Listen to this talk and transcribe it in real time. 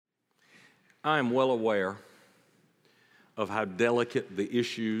I am well aware of how delicate the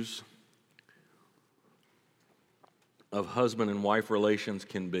issues of husband and wife relations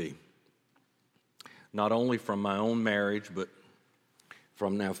can be, not only from my own marriage, but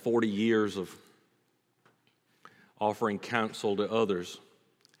from now 40 years of offering counsel to others.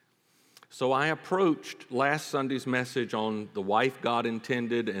 So I approached last Sunday's message on the wife God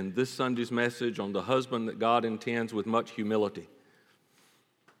intended and this Sunday's message on the husband that God intends with much humility.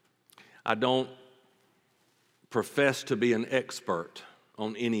 I don't profess to be an expert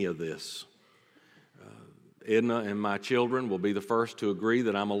on any of this. Edna and my children will be the first to agree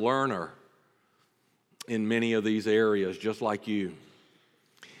that I'm a learner in many of these areas, just like you.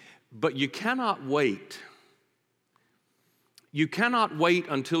 But you cannot wait. You cannot wait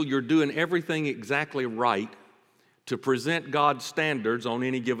until you're doing everything exactly right to present God's standards on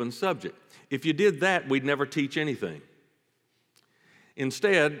any given subject. If you did that, we'd never teach anything.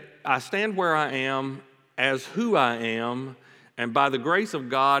 Instead, I stand where I am as who I am, and by the grace of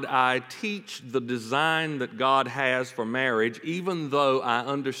God, I teach the design that God has for marriage, even though I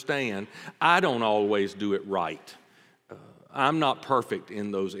understand I don't always do it right. I'm not perfect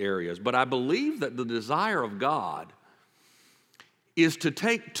in those areas, but I believe that the desire of God is to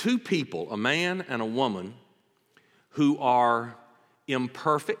take two people, a man and a woman, who are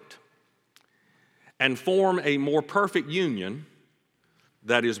imperfect and form a more perfect union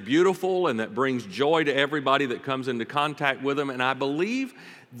that is beautiful and that brings joy to everybody that comes into contact with them. And I believe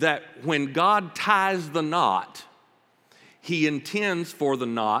that when God ties the knot, He intends for the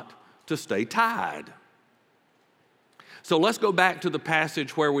knot to stay tied. So let's go back to the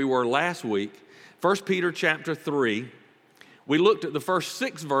passage where we were last week, 1 Peter chapter 3. We looked at the first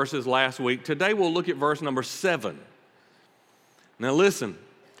 6 verses last week. Today we'll look at verse number 7. Now listen,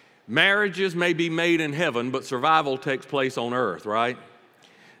 marriages may be made in heaven, but survival takes place on earth, right?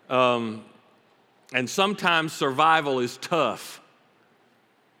 And sometimes survival is tough.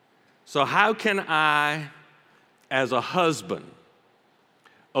 So how can I, as a husband,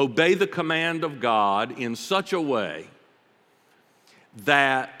 obey the command of God in such a way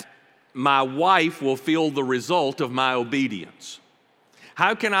that my wife will feel the result of my obedience?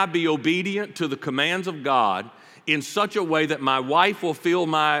 How can I be obedient to the commands of God in such a way that my wife will feel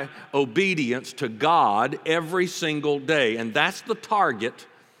my obedience to God every single day? And that's the target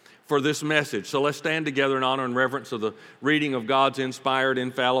for this message. So let's stand together in honor and reverence of the reading of God's inspired,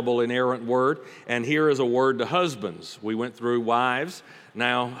 infallible, inerrant word. And here is a word to husbands. We went through wives,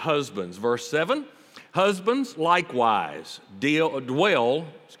 now husbands. Verse 7, husbands likewise dwell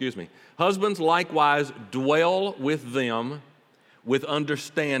with them with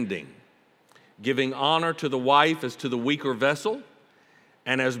understanding, giving honor to the wife as to the weaker vessel,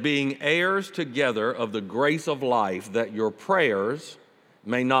 and as being heirs together of the grace of life, that your prayers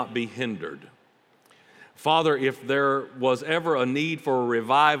may not be hindered. Father, if there was ever a need for a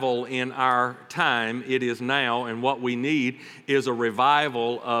revival in our time, it is now, and what we need is a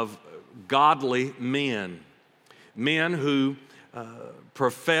revival of godly men. Men who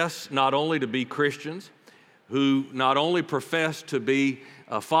profess not only to be Christians, who not only profess to be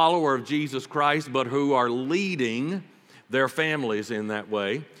a follower of Jesus Christ, but who are leading their families in that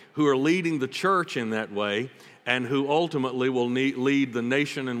way, who are leading the church in that way, and who ultimately will lead the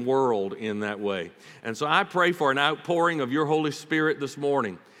nation and world in that way. And so I pray for an outpouring of your Holy Spirit this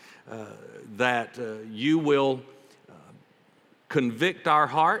morning, that you will convict our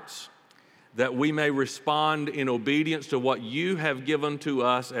hearts, that we may respond in obedience to what you have given to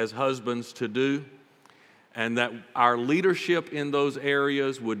us as husbands to do, and that our leadership in those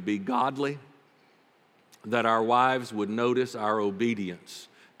areas would be godly, that our wives would notice our obedience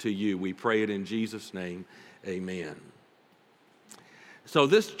to you. We pray it in Jesus' name. Amen. So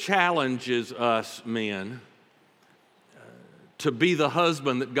this challenges us men to be the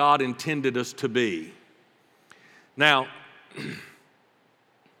husband that God intended us to be. Now,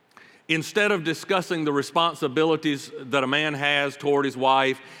 instead of discussing the responsibilities that a man has toward his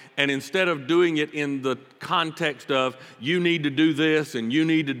wife, and instead of doing it in the context of you need to do this and you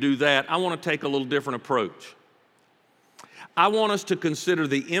need to do that, I want to take a little different approach. I want us to consider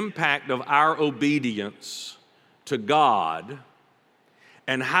the impact of our obedience to God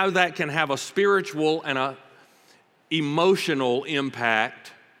and how that can have a spiritual and an emotional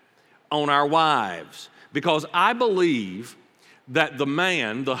impact on our wives. Because I believe that the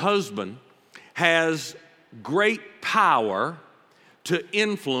man, the husband, has great power to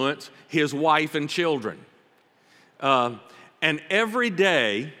influence his wife and children. And every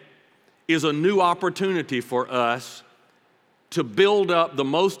day is a new opportunity for us to build up the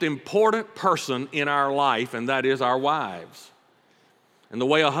most important person in our life, and that is our wives. And the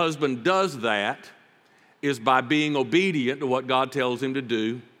way a husband does that is by being obedient to what God tells him to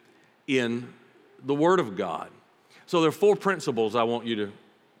do in the Word of God. So there are 4 principles I want you to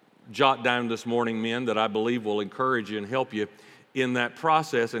jot down this morning, men, that I believe will encourage you and help you in that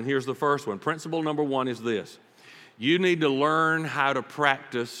process. And here's the first one. Principle number 1 is this. You need to learn how to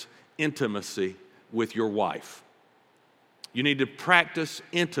practice intimacy with your wife. You need to practice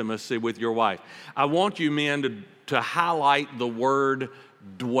intimacy with your wife. I want you, men, to highlight the word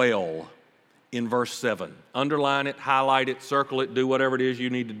dwell in verse 7. Underline it, highlight it, circle it, do whatever it is you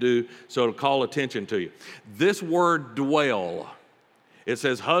need to do so it'll call attention to you. This word dwell, it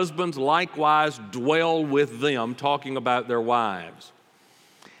says, husbands likewise dwell with them, talking about their wives.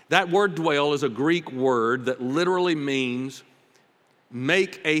 That word dwell is a Greek word that literally means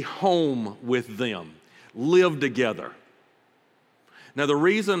make a home with them, live together. Now, the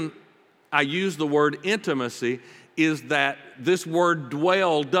reason I use the word intimacy is that this word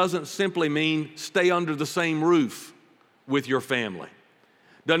dwell doesn't simply mean stay under the same roof with your family.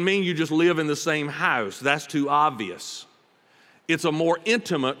 Doesn't mean you just live in the same house. That's too obvious. It's a more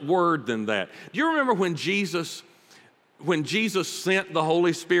intimate word than that. Do you remember when Jesus sent the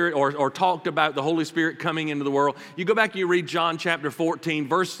Holy Spirit or talked about the Holy Spirit coming into the world? You go back and you read John chapter 14,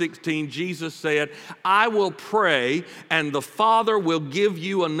 verse 16, Jesus said, I will pray and the Father will give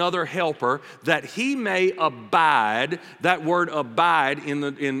you another helper that he may abide. That word abide in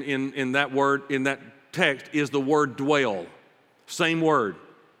that text is the word dwell. Same word.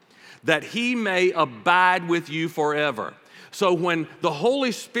 That he may abide with you forever. So when the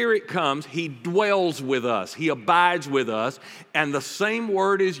Holy Spirit comes, he dwells with us. He abides with us. And the same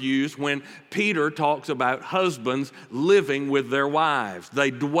word is used when Peter talks about husbands living with their wives.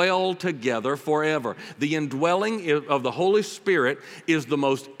 They dwell together forever. The indwelling of the Holy Spirit is the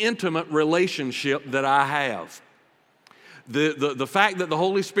most intimate relationship that I have. The fact that the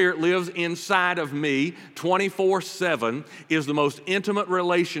Holy Spirit lives inside of me 24/7 is the most intimate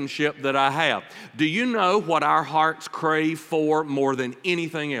relationship that I have. Do you know what our hearts crave for more than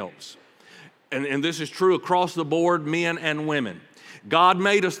anything else? And this is true across the board, men and women. God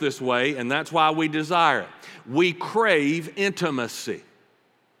made us this way, and that's why we desire it. We crave intimacy.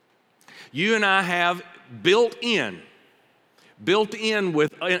 You and I have built in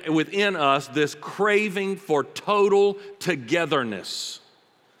within us this craving for total togetherness.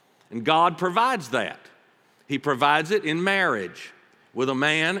 And God provides that. He provides it in marriage with a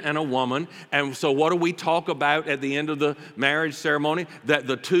man and a woman. And so what do we talk about at the end of the marriage ceremony? That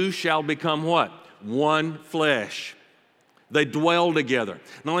the two shall become what? One flesh. They dwell together.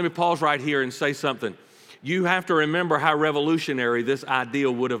 Now let me pause right here and say something. You have to remember how revolutionary this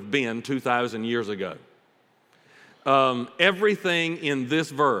idea would have been 2,000 years ago. Everything in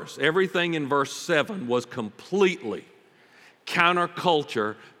this verse, everything in verse 7 was completely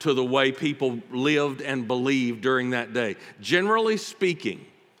counterculture to the way people lived and believed during that day. Generally speaking,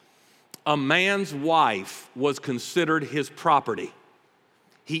 a man's wife was considered his property.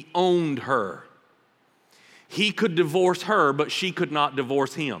 He owned her. He could divorce her, but she could not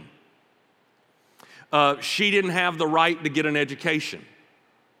divorce him. She didn't have the right to get an education.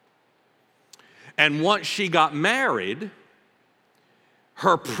 And once she got married,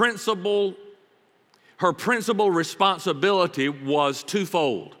 her principal responsibility was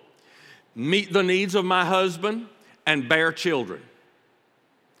twofold: meet the needs of my husband and bear children.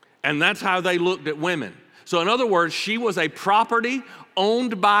 And that's how they looked at women. So in other words, she was a property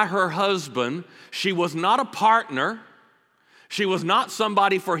owned by her husband. She was not a partner. She was not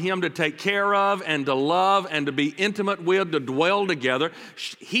somebody for him to take care of and to love and to be intimate with, to dwell together.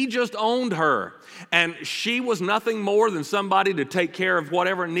 He just owned her. And she was nothing more than somebody to take care of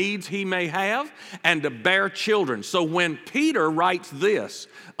whatever needs he may have and to bear children. So when Peter writes this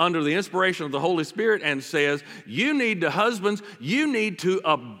under the inspiration of the Holy Spirit and says, husbands, you need to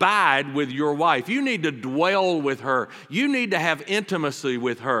abide with your wife. You need to dwell with her. You need to have intimacy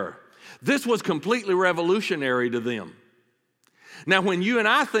with her. This was completely revolutionary to them. Now, when you and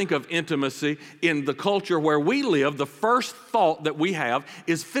I think of intimacy in the culture where we live, the first thought that we have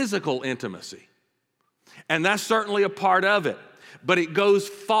is physical intimacy. And that's certainly a part of it, but it goes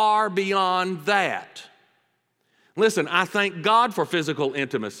far beyond that. Listen, I thank God for physical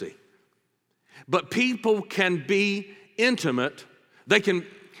intimacy, but people can be intimate.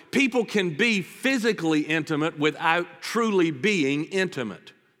 People can be physically intimate without truly being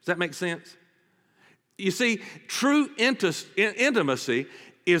intimate. Does that make sense? You see, true intimacy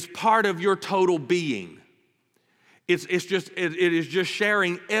is part of your total being. It is just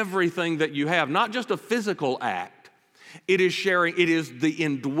sharing everything that you have, not just a physical act. It is the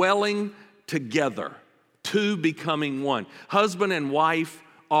indwelling together two becoming one. Husband and wife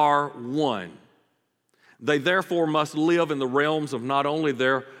are one. They therefore must live in the realms of not only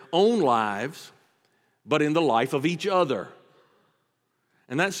their own lives, but in the life of each other.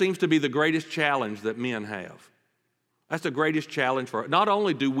 And that seems to be the greatest challenge that men have. That's the greatest challenge for us. Not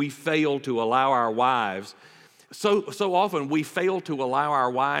only do we fail to allow our wives, so often we fail to allow our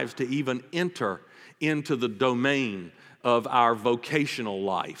wives to even enter into the domain of our vocational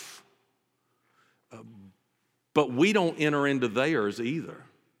life. But we don't enter into theirs either.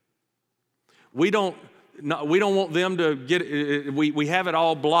 We don't want them to get, we have it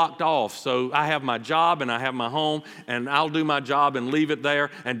all blocked off. So I have my job and I have my home, and I'll do my job and leave it there,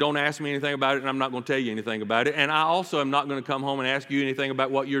 and don't ask me anything about it, and I'm not going to tell you anything about it. And I also am not going to come home and ask you anything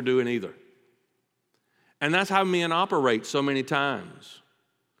about what you're doing either. And that's how men operate so many times.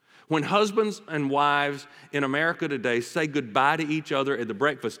 When husbands and wives in America today say goodbye to each other at the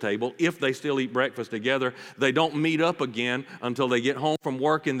breakfast table, if they still eat breakfast together, they don't meet up again until they get home from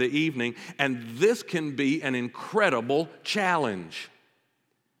work in the evening, and this can be an incredible challenge.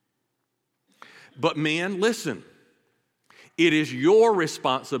 But men, listen, it is your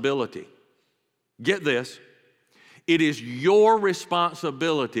responsibility. Get this. It is your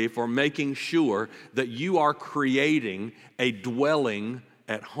responsibility for making sure that you are creating a dwelling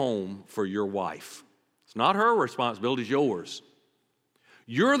at home for your wife. It's not her responsibility, it's yours.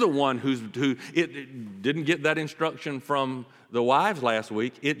 You're the one who didn't get that instruction from the wives last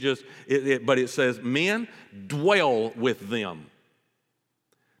week. But it says, men, dwell with them.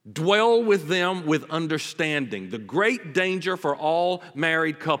 Dwell with them with understanding. The great danger for all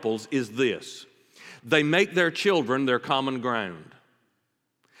married couples is this: they make their children their common ground.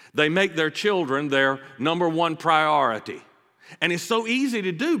 They make their children their number one priority. And it's so easy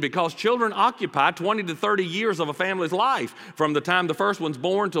to do because children occupy 20 to 30 years of a family's life from the time the first one's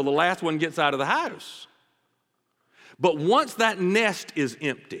born till the last one gets out of the house. But once that nest is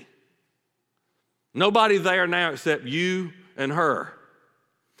empty, nobody there now except you and her.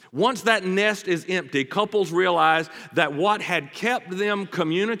 Once that nest is empty, couples realize that what had kept them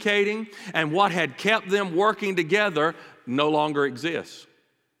communicating and what had kept them working together no longer exists.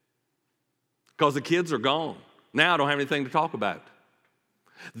 Because the kids are gone. Now I don't have anything to talk about.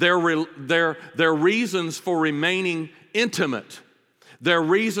 Their reasons for remaining intimate, their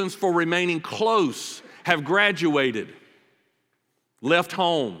reasons for remaining close have graduated, left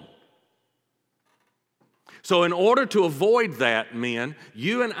home. So in order to avoid that, men,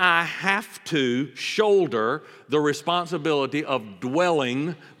 you and I have to shoulder the responsibility of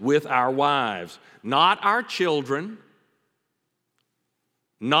dwelling with our wives. Not our children,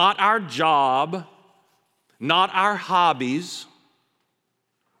 not our job, not our hobbies.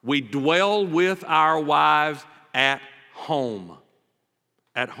 We dwell with our wives at home.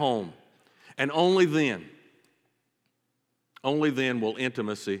 At home. And only then will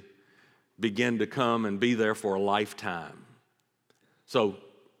intimacy begin to come and be there for a lifetime. So,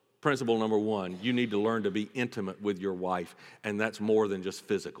 principle number one, you need to learn to be intimate with your wife, and that's more than just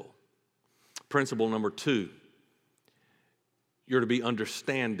physical. Principle number two, you're to be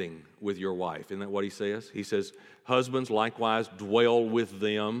understanding with your wife. Isn't that what he says? He says, husbands likewise dwell with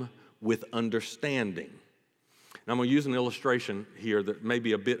them with understanding. Now, I'm going to use an illustration here that may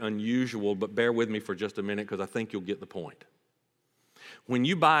be a bit unusual, but bear with me for just a minute because I think you'll get the point. When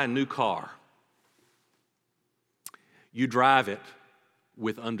you buy a new car, you drive it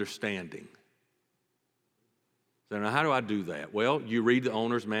with understanding. So now, how do I do that? Well, you read the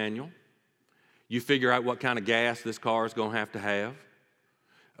owner's manual. You figure out what kind of gas this car is going to have.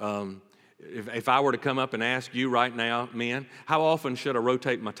 If I were to come up and ask you right now, men, how often should I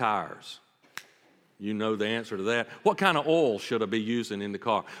rotate my tires? You know the answer to that. What kind of oil should I be using in the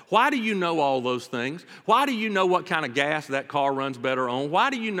car? Why do you know all those things? Why do you know what kind of gas that car runs better on? Why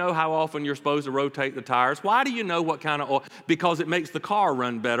do you know how often you're supposed to rotate the tires? Why do you know what kind of oil? Because it makes the car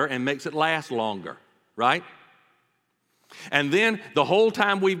run better and makes it last longer, right? And then the whole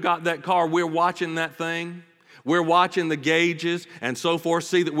time we've got that car, we're watching that thing. We're watching the gauges and so forth,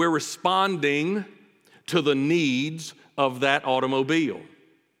 see that we're responding to the needs of that automobile.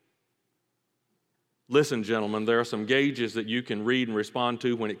 Listen, gentlemen, there are some gauges that you can read and respond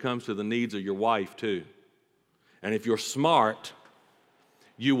to when it comes to the needs of your wife, too. And if you're smart,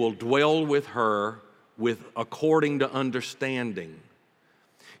 you will dwell with her according to understanding.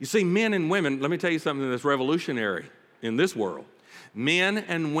 You see, men and women, let me tell you something that's revolutionary in this world. Men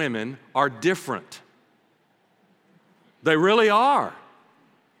and women are different. They really are.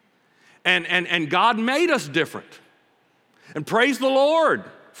 And God made us different. And praise the Lord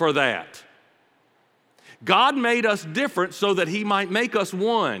for that. God made us different so that He might make us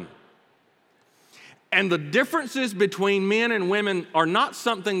one. And the differences between men and women are not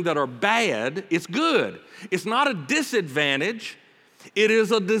something that are bad, it's good. It's not a disadvantage, it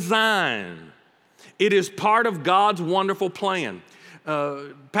is a design. It is part of God's wonderful plan.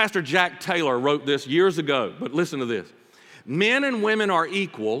 Pastor Jack Taylor wrote this years ago, but listen to this. Men and women are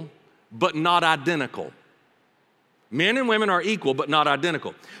equal, but not identical. Men and women are equal, but not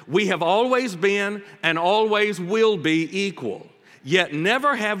identical. We have always been and always will be equal. Yet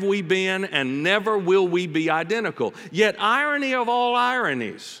never have we been and never will we be identical. Yet irony of all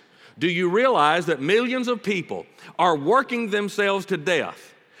ironies, do you realize that millions of people are working themselves to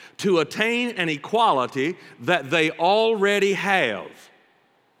death to attain an equality that they already have?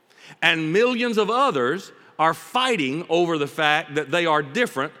 And millions of others are fighting over the fact that they are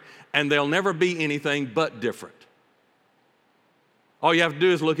different and they'll never be anything but different. All you have to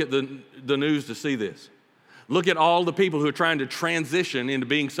do is look at the news to see this. Look at all the people who are trying to transition into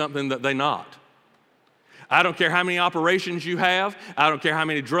being something that they're not. I don't care how many operations you have. I don't care how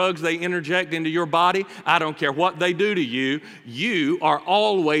many drugs they interject into your body. I don't care what they do to you. You are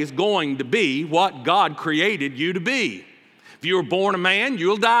always going to be what God created you to be. If you were born a man,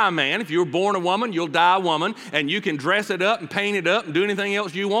 you'll die a man. If you were born a woman, you'll die a woman. And you can dress it up and paint it up and do anything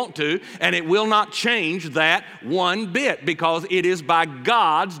else you want to, and it will not change that one bit because it is by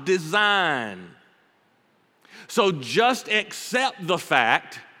God's design. So just accept the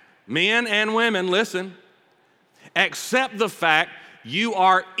fact, men and women, listen, accept the fact you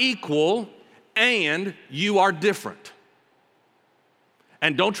are equal and you are different.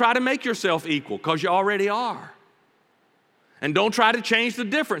 And don't try to make yourself equal because you already are. And don't try to change the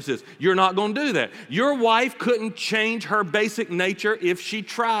differences. You're not going to do that. Your wife couldn't change her basic nature if she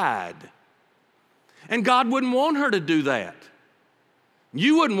tried. And God wouldn't want her to do that.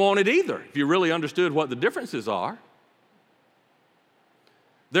 You wouldn't want it either if you really understood what the differences are.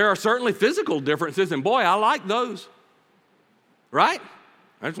 There are certainly physical differences, and boy, I like those. Right?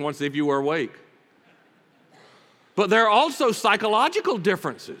 I just want to see if you were awake. But there are also psychological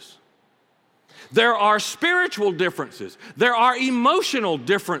differences. There are spiritual differences. There are emotional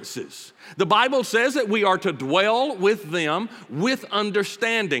differences. The Bible says that we are to dwell with them with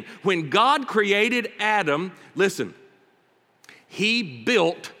understanding. When God created Adam, listen, He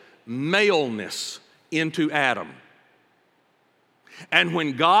built maleness into Adam. And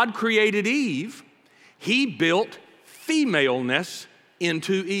when God created Eve, He built femaleness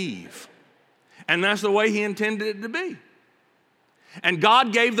into Eve. And that's the way He intended it to be. And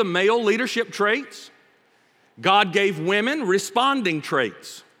God gave the male leadership traits. God gave women responding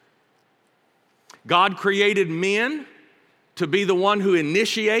traits. God created men to be the one who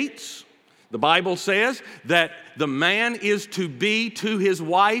initiates. The Bible says that the man is to be to his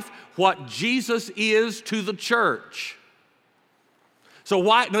wife what Jesus is to the church. So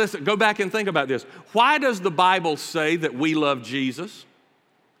why, listen, go back and think about this. Why does the Bible say that we love Jesus?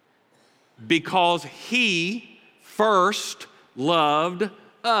 Because He first loved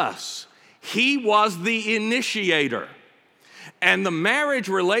us. He was the initiator. And the marriage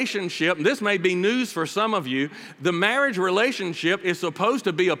relationship, this may be news for some of you, the marriage relationship is supposed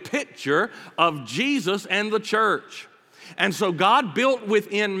to be a picture of Jesus and the church. And so God built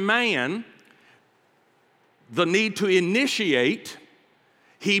within man the need to initiate.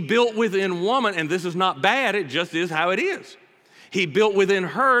 He built within woman, and this is not bad, it just is how it is. He built within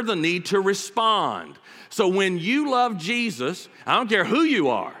her the need to respond. So when you love Jesus, I don't care who you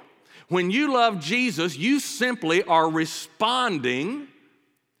are, when you love Jesus, you simply are responding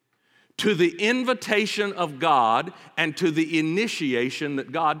to the invitation of God and to the initiation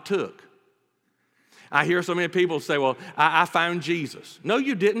that God took. I hear so many people say, well, I found Jesus. No,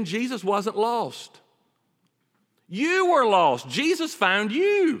 you didn't. Jesus wasn't lost. You were lost. Jesus found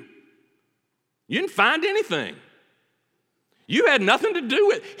you. You didn't find anything. You had nothing to do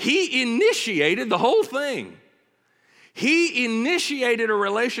with it. He initiated the whole thing. He initiated a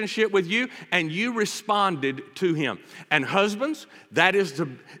relationship with you and you responded to Him. And husbands, that is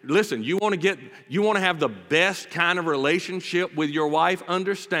to, listen, you want to have the best kind of relationship with your wife,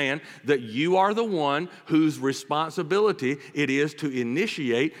 understand that you are the one whose responsibility it is to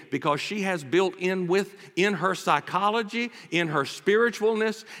initiate, because she has built in her psychology, in her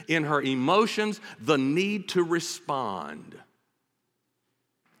spiritualness, in her emotions, the need to respond.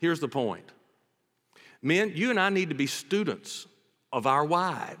 Here's the point. Men, you and I need to be students of our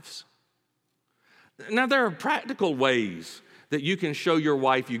wives. Now, there are practical ways that you can show your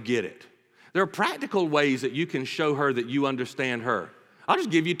wife you get it. There are practical ways that you can show her that you understand her. I'll just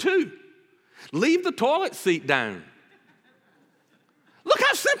give you two. Leave the toilet seat down. Look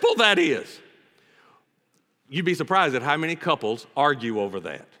how simple that is. You'd be surprised at how many couples argue over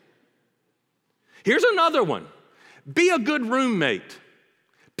that. Here's another one. Be a good roommate.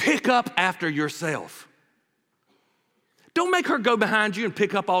 Pick up after yourself. Don't make her go behind you and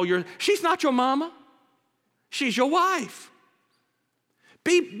pick up all your, she's not your mama. She's your wife.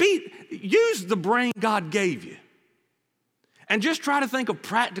 Use the brain God gave you. And just try to think of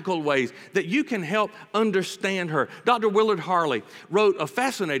practical ways that you can help understand her. Dr. Willard Harley wrote a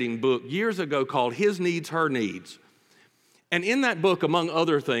fascinating book years ago called His Needs, Her Needs. And in that book, among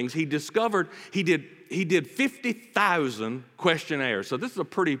other things, he discovered he did 50,000 questionnaires. So this is a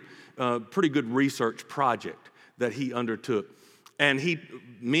pretty good research project that he undertook. And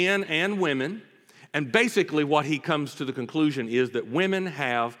men and women, and basically what he comes to the conclusion is that women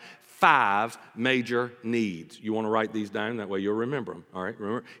have 5 major needs. You want to write these down? That way you'll remember them. All right,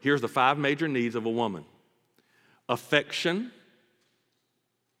 remember? Here's the 5 major needs of a woman. Affection,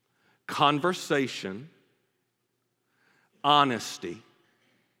 conversation, honesty,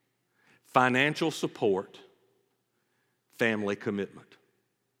 financial support, family commitment.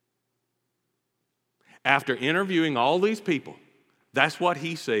 After interviewing all these people, that's what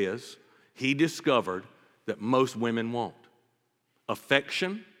he says he discovered that most women want.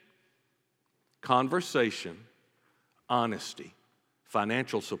 Affection, conversation, honesty,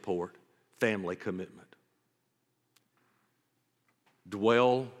 financial support, family commitment.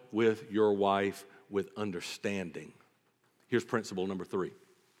 Dwell with your wife with understanding. Here's principle number 3.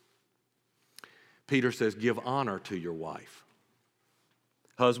 Peter says, give honor to your wife.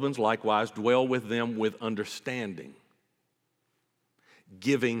 Husbands, likewise, dwell with them with understanding,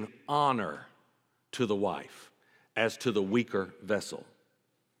 giving honor to the wife as to the weaker vessel.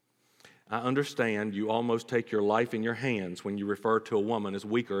 I understand you almost take your life in your hands when you refer to a woman as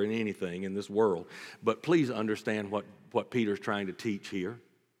weaker in anything in this world, but please understand what Peter's trying to teach here.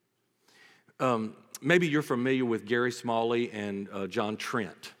 Maybe you're familiar with Gary Smalley and John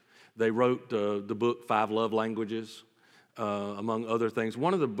Trent. They wrote the book 5 Love Languages, among other things.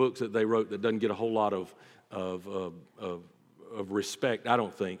 One of the books that they wrote that doesn't get a whole lot of respect, I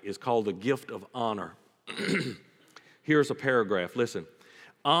don't think, is called The Gift of Honor. Here's a paragraph. Listen.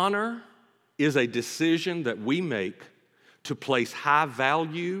 Honor is a decision that we make to place high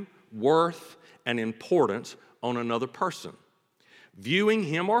value, worth, and importance on another person, viewing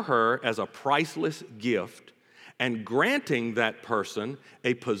him or her as a priceless gift and granting that person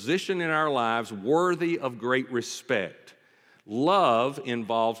a position in our lives worthy of great respect. Love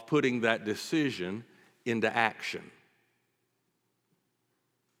involves putting that decision into action.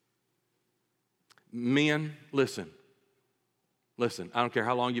 Men, listen. Listen, I don't care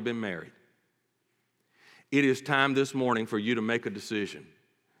how long you've been married. It is time this morning for you to make a decision.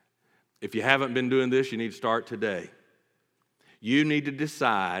 If you haven't been doing this, you need to start today. You need to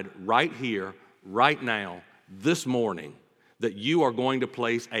decide right here, right now, this morning, that you are going to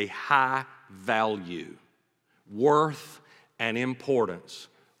place a high value, worth, and importance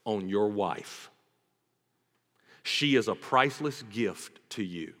on your wife. She is a priceless gift to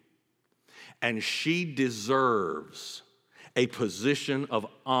you, and she deserves a position of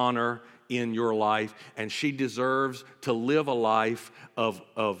honor in your life, and she deserves to live a life of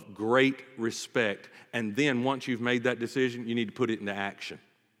great respect. And then once you've made that decision, you need to put it into action.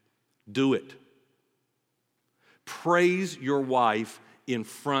 Do it. Praise your wife in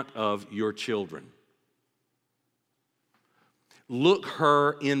front of your children. Look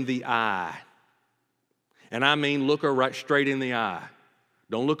her in the eye. And I mean look her right straight in the eye.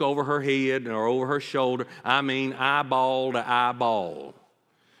 Don't look over her head or over her shoulder. I mean eyeball to eyeball.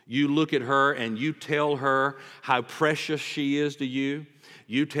 You look at her and you tell her how precious she is to you.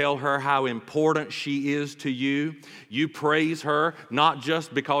 You tell her how important she is to you. You praise her not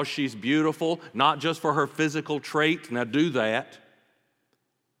just because she's beautiful, not just for her physical traits. Now do that.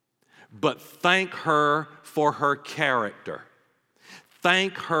 But thank her for her character.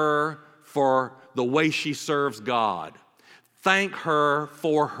 Thank her for the way she serves God. Thank her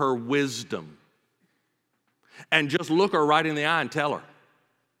for her wisdom. And just look her right in the eye and tell her.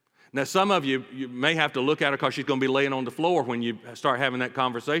 Now, some of you may have to look at her because she's going to be laying on the floor when you start having that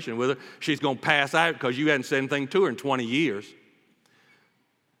conversation with her. She's going to pass out because you hadn't said anything to her in 20 years.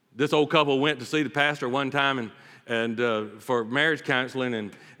 This old couple went to see the pastor one time and for marriage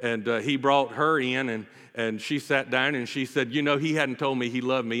counseling, and he brought her in, and she sat down and she said, you know, he hadn't told me he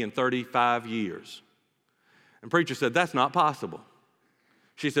loved me in 35 years. And preacher said, that's not possible.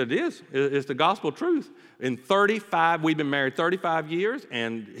 She said, it is. It's the gospel truth. We've been married 35 years,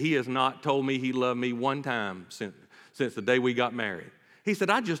 and he has not told me he loved me one time since the day we got married. He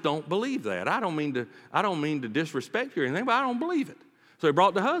said, I just don't believe that. I don't mean to disrespect you or anything, but I don't believe it. So he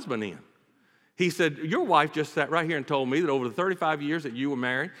brought the husband in. He said, your wife just sat right here and told me that over the 35 years that you were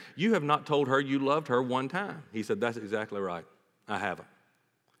married, you have not told her you loved her one time. He said, that's exactly right. I haven't.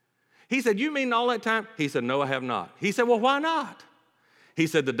 He said, you mean all that time? He said, no, I have not. He said, well, why not? He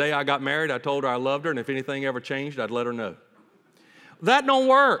said, the day I got married, I told her I loved her, and if anything ever changed, I'd let her know. That don't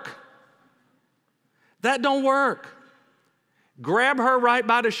work. That don't work. Grab her right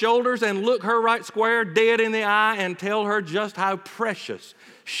by the shoulders and look her right square dead in the eye and tell her just how precious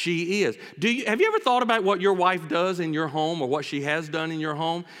she is. Have you ever thought about what your wife does in your home or what she has done in your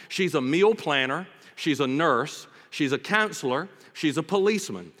home? She's a meal planner. She's a nurse. She's a counselor. She's a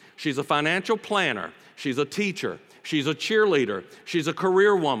policeman. She's a financial planner. She's a teacher. She's a cheerleader. She's a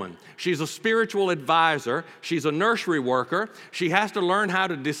career woman. She's a spiritual advisor. She's a nursery worker. She has to learn how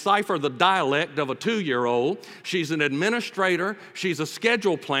to decipher the dialect of a 2-year-old. She's an administrator. She's a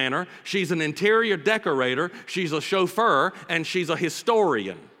schedule planner. She's an interior decorator. She's a chauffeur, and she's a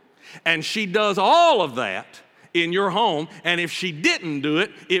historian. And she does all of that in your home, and if she didn't do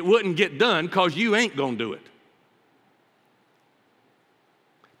it, it wouldn't get done because you ain't going to do it.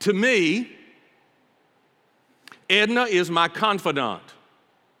 To me, Edna is my confidant.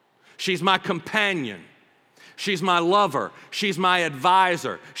 She's my companion. She's my lover. She's my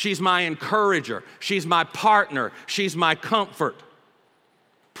advisor. She's my encourager. She's my partner. She's my comfort.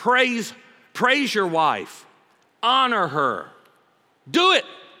 Praise your wife. Honor her. Do it.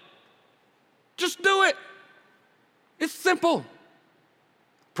 Just do it. It's simple.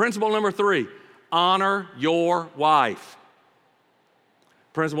 Principle number 3, honor your wife.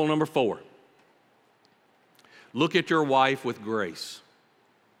 Principle number 4, look at your wife with grace.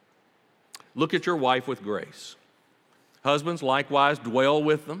 Look at your wife with grace. Husbands, likewise, dwell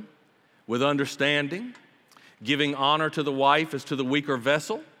with them with understanding, giving honor to the wife as to the weaker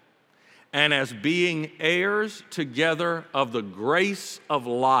vessel, and as being heirs together of the grace of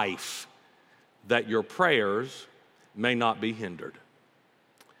life, that your prayers may not be hindered.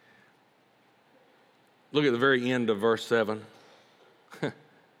 Look at the very end of verse 7.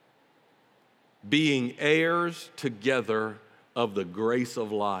 Being heirs together of the grace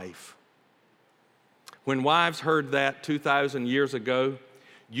of life. When wives heard that 2,000 years ago,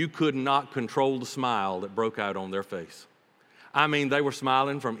 you could not control the smile that broke out on their face. I mean, they were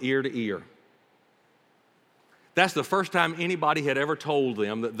smiling from ear to ear. That's the first time anybody had ever told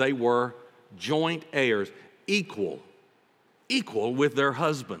them that they were joint heirs, equal with their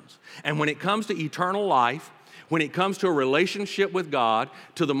husbands. And when it comes to eternal life, when it comes to a relationship with God,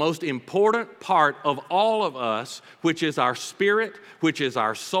 to the most important part of all of us, which is our spirit, which is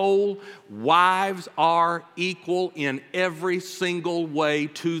our soul, wives are equal in every single way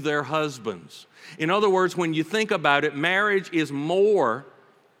to their husbands. In other words, when you think about it, marriage is more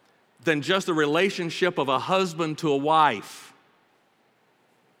than just the relationship of a husband to a wife.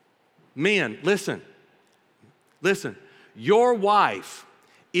 Men, listen. Your wife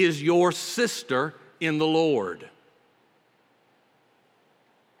is your sister in the Lord.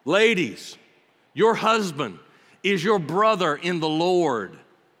 Ladies, your husband is your brother in the Lord.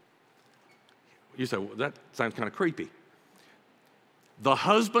 You say, well, that sounds kind of creepy. The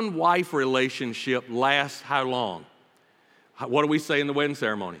husband-wife relationship lasts how long? What do we say in the wedding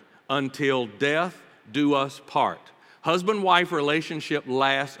ceremony? Until death do us part. Husband-wife relationship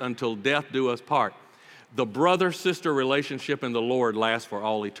lasts until death do us part. The brother-sister relationship in the Lord lasts for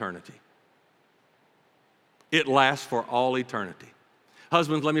all eternity. It lasts for all eternity.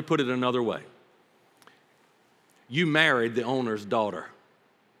 Husbands, let me put it another way. You married the owner's daughter.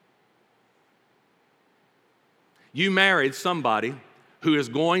 You married somebody who is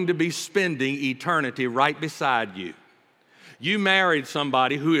going to be spending eternity right beside you. You married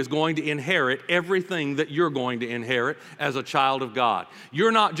somebody who is going to inherit everything that you're going to inherit as a child of God.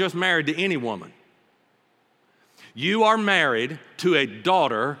 You're not just married to any woman. You are married to a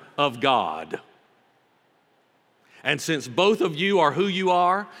daughter of God. And since both of you are who you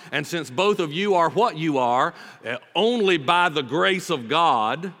are, and since both of you are what you are, only by the grace of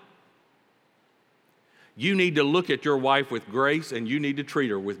God, you need to look at your wife with grace, and you need to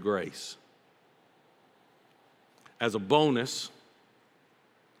treat her with grace. As a bonus,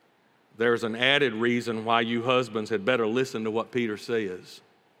 there's an added reason why you husbands had better listen to what Peter says.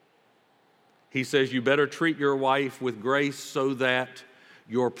 He says you better treat your wife with grace so that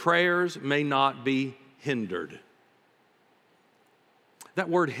your prayers may not be hindered. That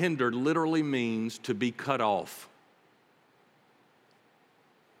word hindered literally means to be cut off.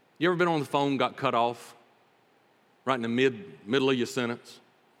 You ever been on the phone, got cut off? Right in the middle of your sentence.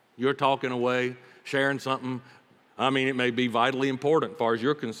 You're talking away, sharing something. I mean, it may be vitally important as far as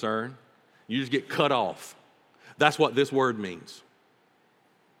you're concerned. You just get cut off. That's what this word means.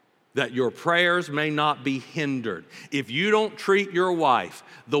 that your prayers may not be hindered. If you don't treat your wife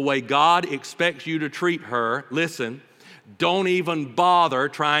the way God expects you to treat her, listen, don't even bother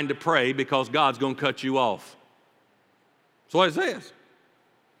trying to pray because God's going to cut you off. That's what it says.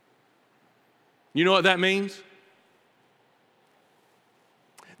 You know what that means?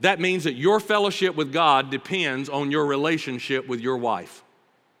 That means that your fellowship with God depends on your relationship with your wife.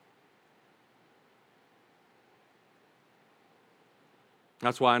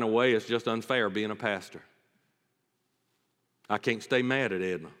 That's why, in a way, it's just unfair being a pastor. I can't stay mad at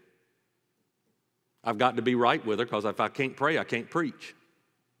Edna. I've got to be right with her because if I can't pray, I can't preach.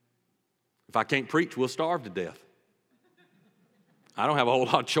 If I can't preach, we'll starve to death. I don't have a whole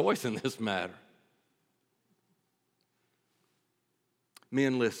lot of choice in this matter.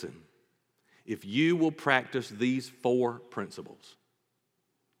 Men, listen. If you will practice these 4 principles,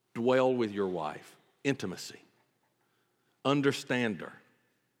 dwell with your wife, intimacy, understand her,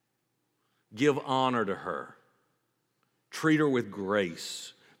 give honor to her, treat her with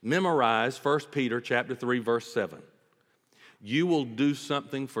grace, memorize 1 Peter chapter 3, verse 7. You will do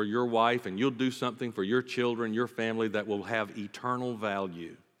something for your wife and you'll do something for your children, your family that will have eternal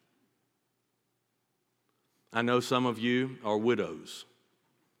value. I know some of you are widows.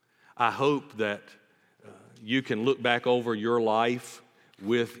 I hope that you can look back over your life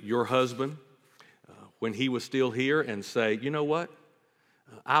with your husband when he was still here and say, you know what?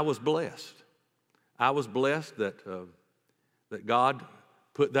 I was blessed. I was blessed that God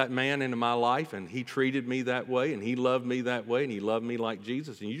put that man into my life and he treated me that way and he loved me that way and he loved me like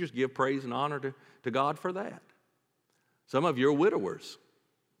Jesus. And you just give praise and honor to God for that. Some of you are widowers.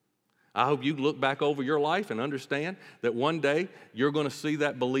 I hope you look back over your life and understand that one day you're going to see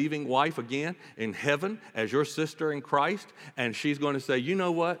that believing wife again in heaven as your sister in Christ, and she's going to say, you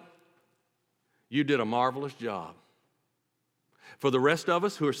know what? You did a marvelous job. For the rest of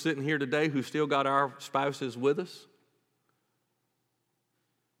us who are sitting here today who still got our spouses with us,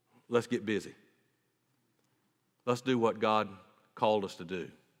 let's get busy. Let's do what God called us to do.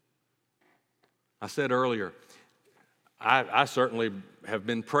 I said earlier, I certainly have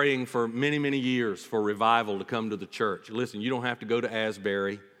been praying for many, many years for revival to come to the church. Listen, you don't have to go to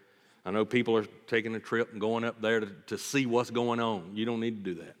Asbury. I know people are taking a trip and going up there to see what's going on. You don't need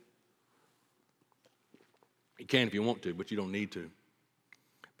to do that. You can if you want to, but you don't need to.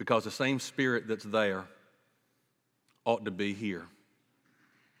 Because the same spirit that's there ought to be here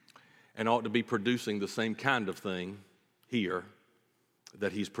and ought to be producing the same kind of thing here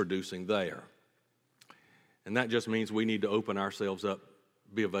that he's producing there. And that just means we need to open ourselves up,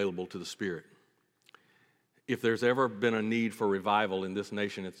 be available to the Spirit. If there's ever been a need for revival in this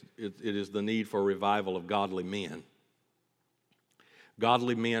nation, it is the need for revival of godly men.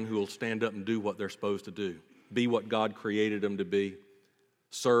 Godly men who will stand up and do what they're supposed to do, be what God created them to be,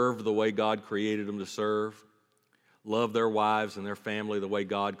 serve the way God created them to serve, love their wives and their family the way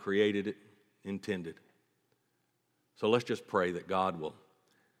God created it, intended. So let's just pray that God will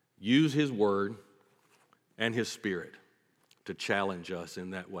use His Word and His Spirit to challenge us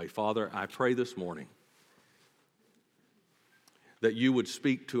in that way. Father, I pray this morning that you would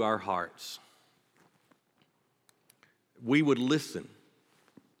speak to our hearts. We would listen.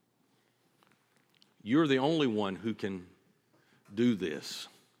 You're the only one who can do this.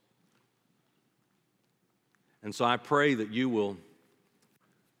 And so I pray that you will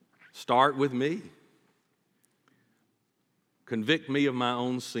start with me. Convict me of my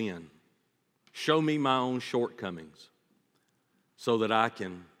own sin. Show me my own shortcomings so that I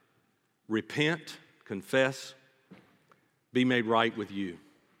can repent, confess, be made right with you.